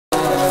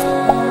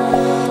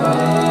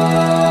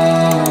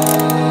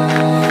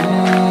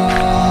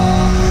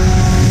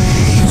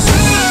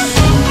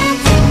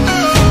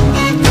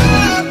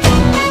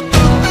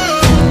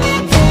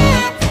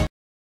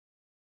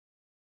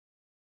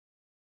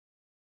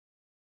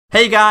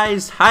Hey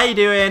guys, how you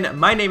doing?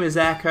 My name is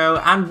Echo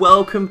and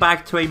welcome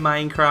back to a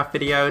Minecraft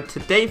video.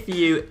 Today for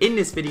you, in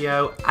this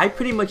video, I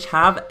pretty much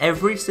have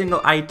every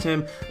single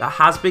item that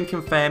has been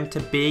confirmed to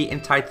be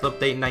in Title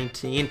Update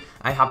 19.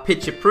 I have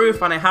picture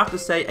proof, and I have to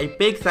say a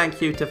big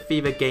thank you to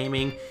Fever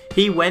Gaming.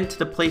 He went to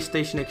the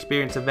PlayStation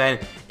Experience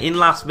event in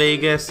Las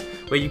Vegas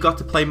where you got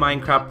to play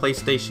Minecraft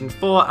PlayStation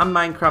 4 and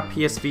Minecraft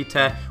PS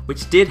Vita,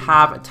 which did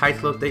have a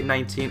Title Update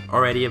 19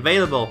 already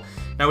available.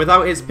 Now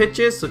without his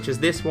pictures, such as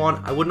this one,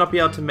 I would not be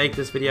able to make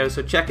this video,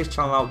 so check his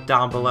channel out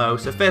down below.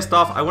 So first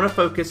off, I want to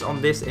focus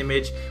on this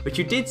image, which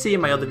you did see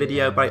in my other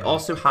video, but I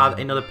also had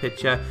another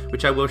picture,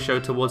 which I will show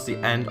towards the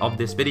end of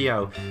this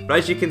video. But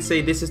as you can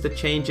see, this is the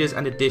changes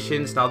and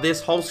additions. Now this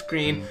whole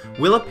screen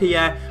will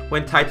appear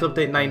when Title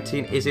Update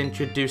 19 is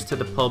introduced to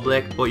the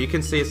public, but you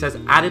can see it says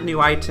added new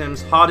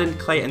items, hardened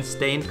clay and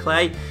stained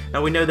clay.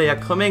 Now we know they are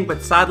coming,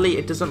 but sadly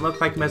it doesn't look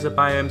like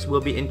mesobiomes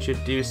will be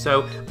introduced.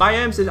 So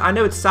biomes, I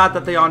know it's sad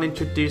that they aren't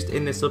introduced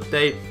in this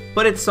update,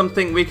 but it's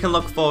something we can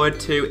look forward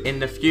to in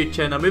the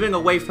future. Now moving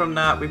away from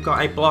that, we've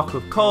got a block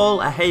of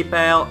coal, a hay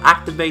bale,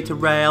 activator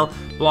rail,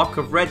 block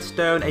of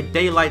redstone, a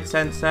daylight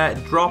sensor,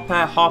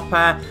 dropper,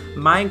 hopper,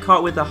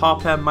 minecart with a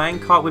hopper,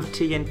 minecart with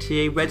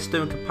TNT,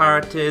 redstone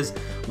comparators,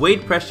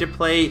 weight pressure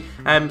plate.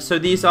 So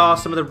these are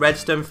some of the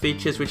redstone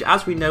features, which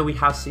as we know we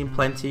have seen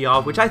plenty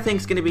of, which I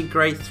think is going to be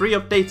great. 3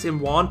 updates in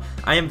one.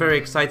 I am very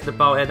excited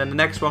about it. And the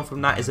next one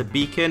from that is a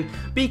beacon.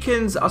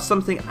 Beacons are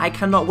something I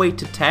cannot wait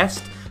to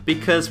test,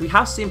 because we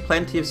have seen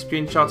plenty of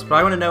screenshots, but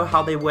I want to know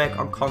how they work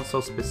on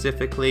console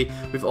specifically.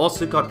 We've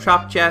also got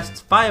trap chests,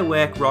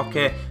 firework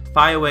rocket,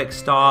 firework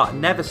star,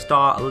 never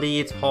star,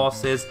 leads,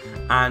 horses,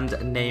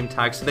 and name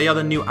tags. So they are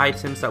the new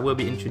items that will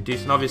be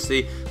introduced, and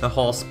obviously the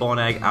horse spawn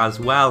egg as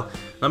well.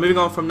 Now moving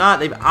on from that,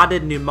 they've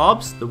added new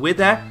mobs, the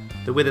wither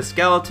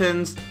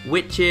skeletons,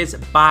 witches,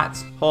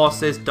 bats,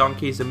 horses,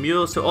 donkeys, and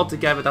mules. So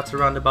altogether that's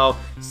around about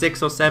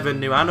 6 or 7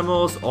 new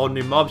animals, or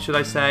new mobs should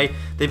I say.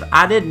 They've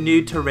added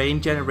new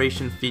terrain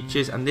generation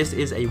features, and this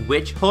is a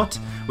witch hut,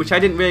 which I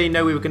didn't really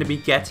know we were going to be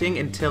getting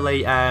until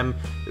they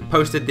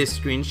posted this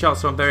screenshot,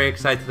 so I'm very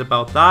excited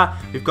about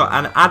that. We've got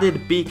an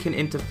added beacon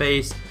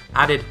interface,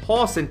 added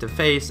horse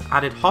interface,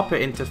 added hopper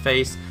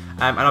interface,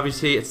 and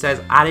obviously it says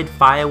added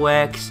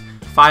fireworks.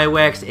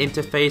 Fireworks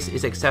interface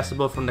is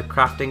accessible from the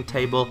crafting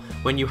table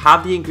when you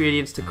have the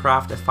ingredients to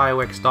craft a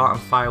firework star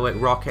and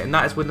firework rocket, and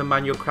that is when the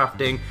manual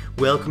crafting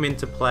will come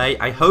into play.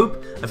 I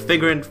hope,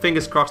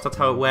 fingers crossed, that's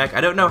how it works.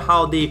 I don't know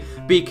how the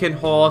beacon,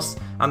 horse,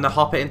 and the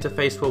hopper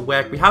interface will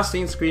work. We have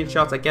seen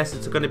screenshots. I guess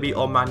it's going to be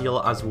all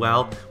manual as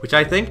well, which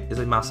I think is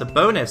a massive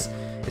bonus.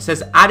 It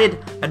says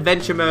added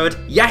adventure mode.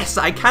 Yes,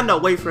 I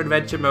cannot wait for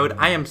adventure mode.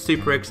 I am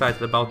super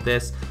excited about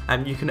this.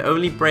 You can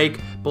only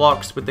break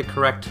blocks with the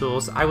correct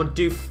tools. I will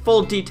do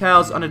full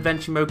details on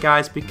adventure mode,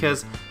 guys,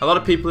 because a lot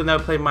of people who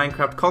never played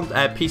Minecraft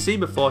PC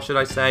before, should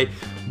I say,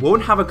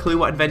 won't have a clue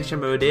what adventure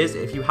mode is.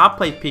 If you have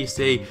played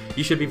PC,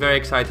 you should be very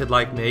excited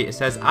like me. It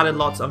says added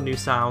lots of new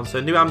sounds, so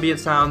new ambient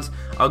sounds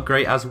are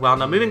great as well.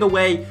 Now moving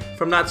away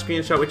from that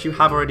screenshot, which you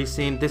have already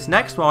seen, this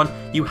next one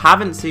you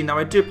haven't seen. Now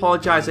I do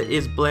apologize, it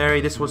is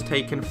blurry. This was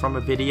taken from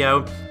a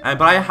video,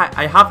 but I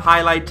have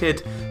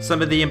highlighted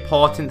some of the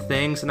important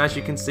things, and as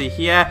you can see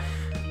here,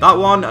 that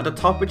one at the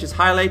top which is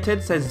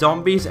highlighted says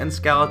zombies and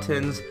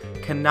skeletons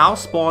can now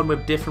spawn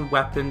with different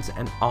weapons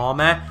and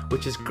armor,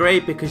 which is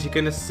great because you're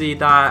going to see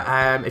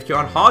that if you're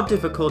on hard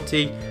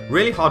difficulty,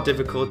 really hard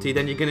difficulty,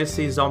 then you're going to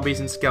see zombies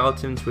and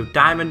skeletons with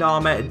diamond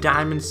armor,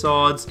 diamond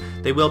swords.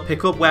 They will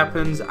pick up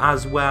weapons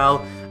as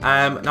well.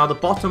 Now the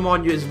bottom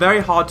one is very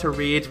hard to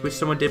read, which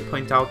someone did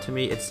point out to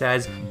me. It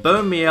says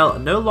bone meal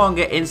no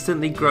longer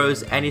instantly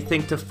grows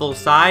anything to full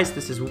size.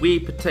 This is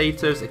wheat,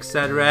 potatoes,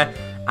 etc.,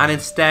 and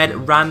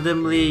instead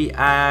randomly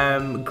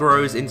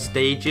grows in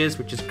stages,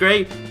 which is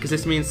great because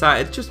this means that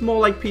it's just more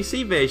like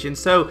PC version.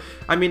 So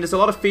I mean, there's a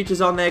lot of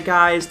features on there,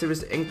 guys. There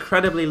is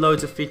incredibly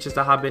loads of features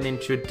that have been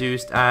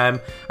introduced.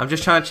 I'm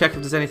just trying to check if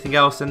there's anything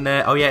else in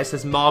there. Oh yeah, it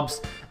says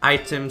mobs,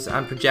 items,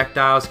 and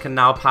projectiles can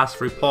now pass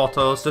through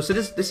portals. So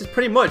this is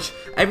pretty much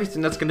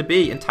everything that's going to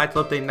be in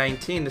Title Update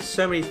 19. There's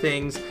so many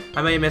things.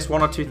 I may have missed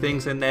 1 or 2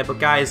 things in there, but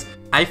guys,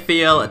 I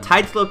feel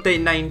Title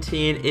Update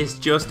 19 is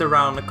just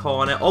around the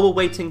corner. All we're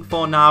waiting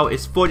for now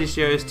is footage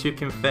shows to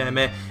confirm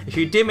it. If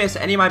you did miss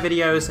any of my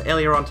videos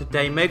earlier on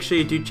today, make sure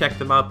you do check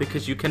them out,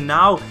 because you can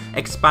now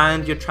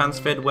expand your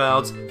transferred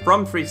worlds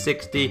from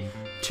 360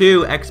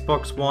 to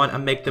Xbox One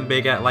and make them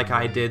bigger like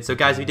I did. So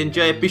guys, if you did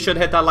enjoy it, be sure to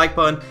hit that like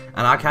button,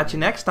 and I'll catch you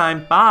next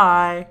time.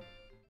 Bye!